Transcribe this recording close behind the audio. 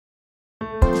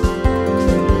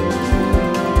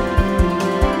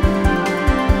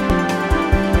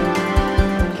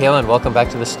Cailin, welcome back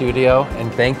to the studio,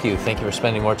 and thank you. Thank you for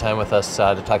spending more time with us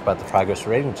to talk about the progress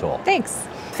rating tool. Thanks.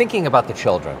 Thinking about the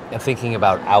children and thinking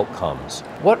about outcomes,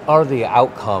 what are the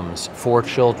outcomes for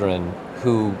children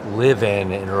who live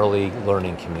in an early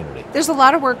learning community? There's a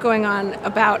lot of work going on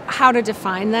about how to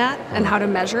define that and how to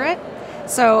measure it.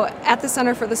 So at the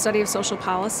Center for the Study of Social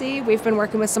Policy, we've been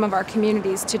working with some of our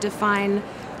communities to define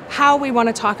how we want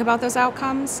to talk about those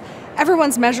outcomes.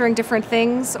 Everyone's measuring different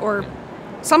things, or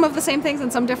some of the same things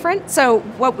and some different. So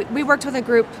we worked with a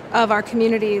group of our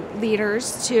community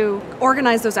leaders to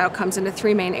organize those outcomes into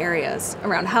three main areas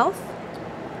around health,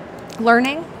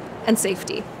 learning, and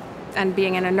safety, and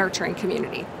being in a nurturing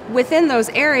community. Within those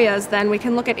areas, then, we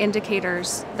can look at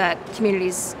indicators that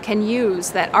communities can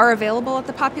use that are available at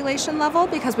the population level,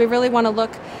 because we really want to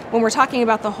look, when we're talking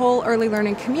about the whole early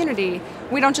learning community,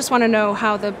 we don't just want to know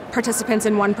how the participants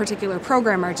in one particular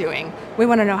program are doing. We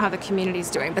want to know how the community's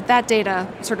doing. But that data,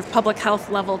 sort of public health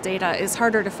level data, is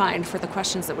harder to find for the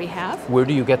questions that we have. Where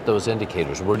do you get those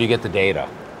indicators? Where do you get the data?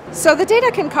 So the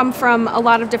data can come from a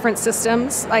lot of different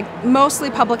systems, like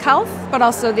mostly public health, but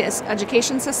also the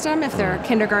education system, if there are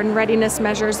kindergarten readiness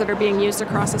measures that are being used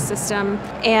across a system.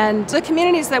 And the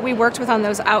communities that we worked with on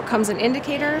those outcomes and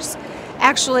indicators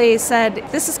actually said,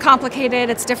 this is complicated,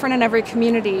 it's different in every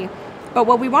community, but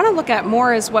what we want to look at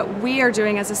more is what we are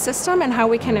doing as a system and how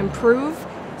we can improve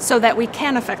so that we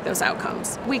can affect those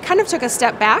outcomes. We kind of took a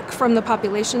step back from the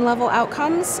population level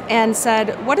outcomes and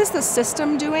said, what is the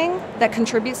system doing that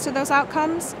contributes to those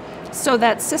outcomes, so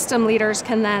that system leaders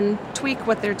can then tweak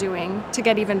what they're doing to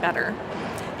get even better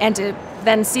and to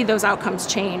then see those outcomes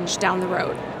change down the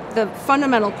road. The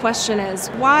fundamental question is,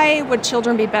 why would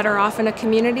children be better off in a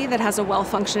community that has a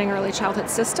well-functioning early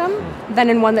childhood system than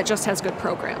in one that just has good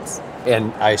programs?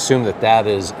 And I assume that that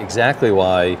is exactly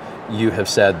why you have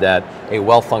said that a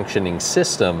well-functioning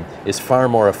system is far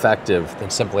more effective than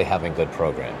simply having good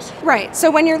programs. Right.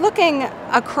 So when you're looking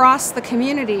across the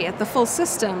community at the full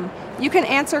system, you can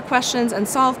answer questions and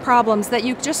solve problems that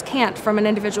you just can't from an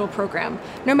individual program.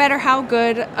 No matter how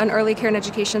good an early care and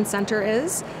education center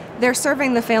is, they're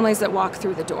serving the families that walk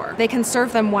through the door. They can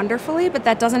serve them wonderfully, but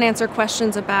that doesn't answer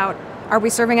questions about, are we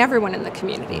serving everyone in the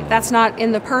community? That's not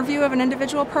in the purview of an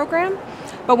individual program,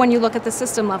 but when you look at the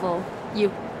system level,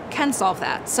 you can solve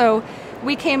that. So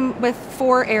we came with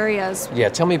 4 areas. Yeah,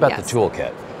 tell me about the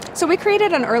toolkit. So we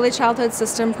created an early childhood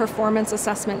system performance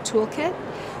assessment toolkit,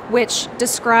 which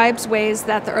describes ways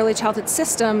that the early childhood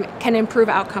system can improve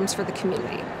outcomes for the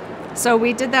community. So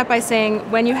we did that by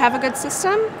saying, when you have a good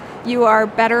system, you are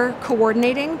better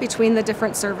coordinating between the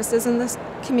different services in this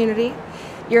community.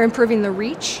 You're improving the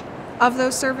reach of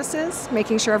those services,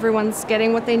 making sure everyone's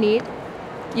getting what they need.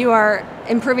 You are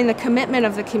improving the commitment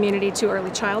of the community to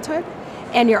early childhood,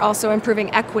 and you're also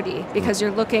improving equity, because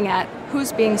you're looking at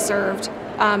who's being served,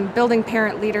 building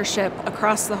parent leadership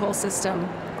across the whole system,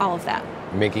 all of that.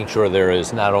 Making sure there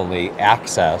is not only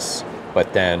access,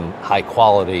 but then high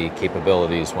quality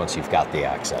capabilities once you've got the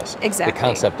access. Exactly. The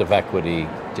concept of equity,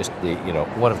 just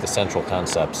one of the central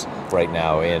concepts right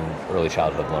now in early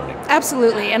childhood learning.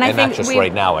 Absolutely, and I think not just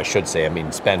right now, I should say. I mean,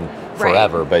 it's been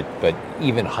forever, but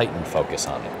even heightened focus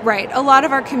on it. Right. A lot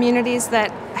of our communities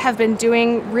that have been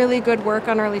doing really good work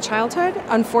on early childhood,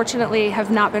 unfortunately,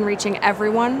 have not been reaching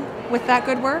everyone with that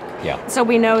good work. Yeah. So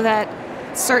we know that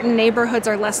certain neighborhoods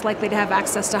are less likely to have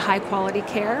access to high quality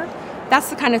care. That's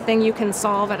the kind of thing you can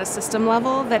solve at a system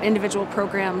level that individual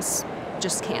programs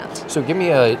just can't. So give me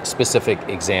a specific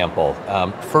example.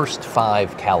 First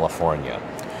 5 California.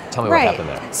 Tell me what happened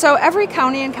there. So every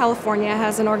county in California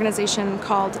has an organization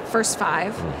called First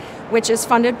 5, which is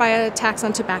funded by a tax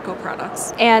on tobacco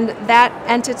products. And that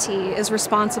entity is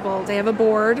responsible. They have a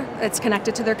board that's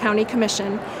connected to their county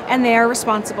commission, and they are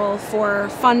responsible for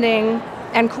funding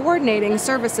and coordinating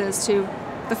services to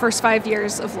the first 5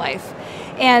 years of life.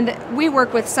 And we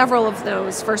work with several of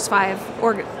those first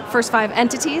five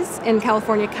entities in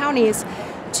California counties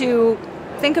to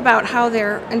think about how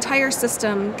their entire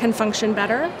system can function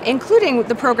better, including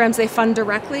the programs they fund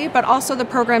directly, but also the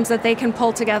programs that they can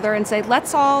pull together and say,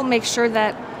 let's all make sure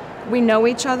that we know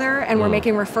each other and we're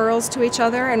making referrals to each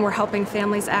other and we're helping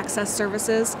families access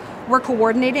services. We're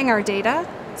coordinating our data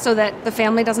so that the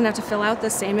family doesn't have to fill out the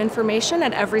same information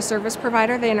at every service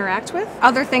provider they interact with.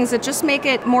 Other things that just make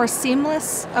it more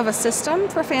seamless of a system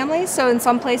for families. So in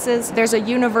some places, there's a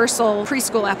universal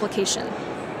preschool application.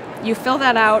 You fill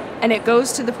that out and it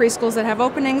goes to the preschools that have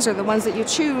openings or the ones that you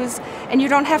choose, and you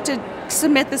don't have to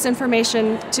submit this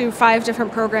information to 5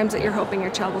 different programs that you're hoping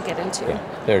your child will get into. Yeah.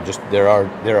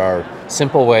 There are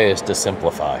simple ways to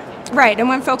simplify. Right, and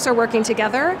when folks are working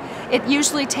together, it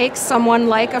usually takes someone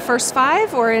like a First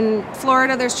 5, or in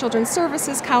Florida there's Children's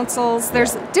Services Councils.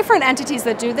 There's different entities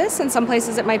that do this. In some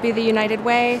places it might be the United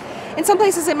Way. In some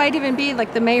places it might even be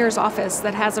like the mayor's office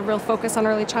that has a real focus on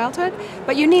early childhood.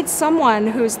 But you need someone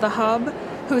who's the hub,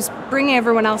 who's bringing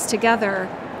everyone else together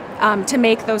to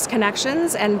make those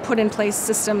connections and put in place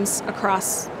systems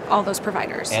across all those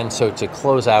providers. And so to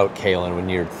close out, Cailin, when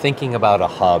you're thinking about a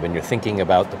hub and you're thinking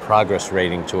about the progress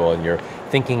rating tool and you're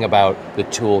thinking about the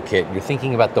toolkit, you're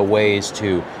thinking about the ways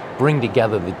to bring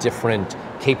together the different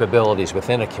capabilities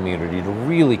within a community to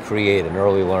really create an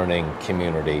early learning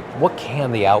community, what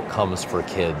can the outcomes for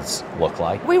kids look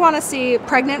like? We want to see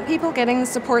pregnant people getting the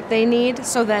support they need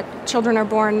so that children are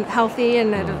born healthy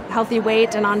and at a healthy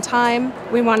weight and on time.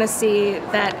 We want to see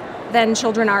that then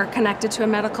children are connected to a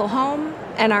medical home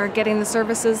and are getting the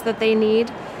services that they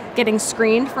need, getting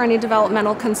screened for any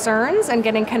developmental concerns, and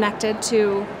getting connected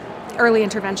to early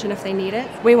intervention if they need it.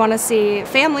 We want to see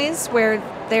families where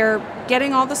they're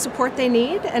getting all the support they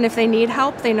need, and if they need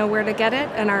help, they know where to get it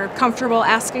and are comfortable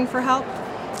asking for help.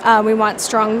 We want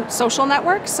strong social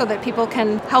networks so that people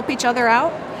can help each other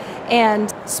out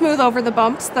and smooth over the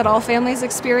bumps that all families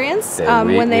experience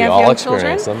when they have young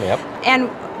children. And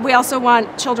we also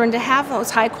want children to have those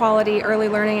high-quality early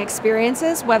learning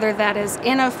experiences, whether that is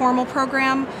in a formal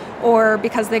program or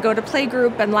because they go to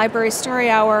playgroup and library story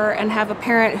hour and have a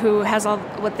parent who has all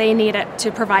what they need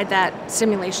to provide that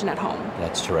stimulation at home.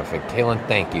 That's terrific. Cailin,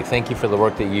 thank you. Thank you for the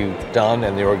work that you've done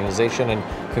and the organization,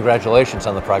 and congratulations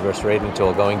on the progress rating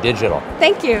tool going digital.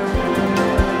 Thank you.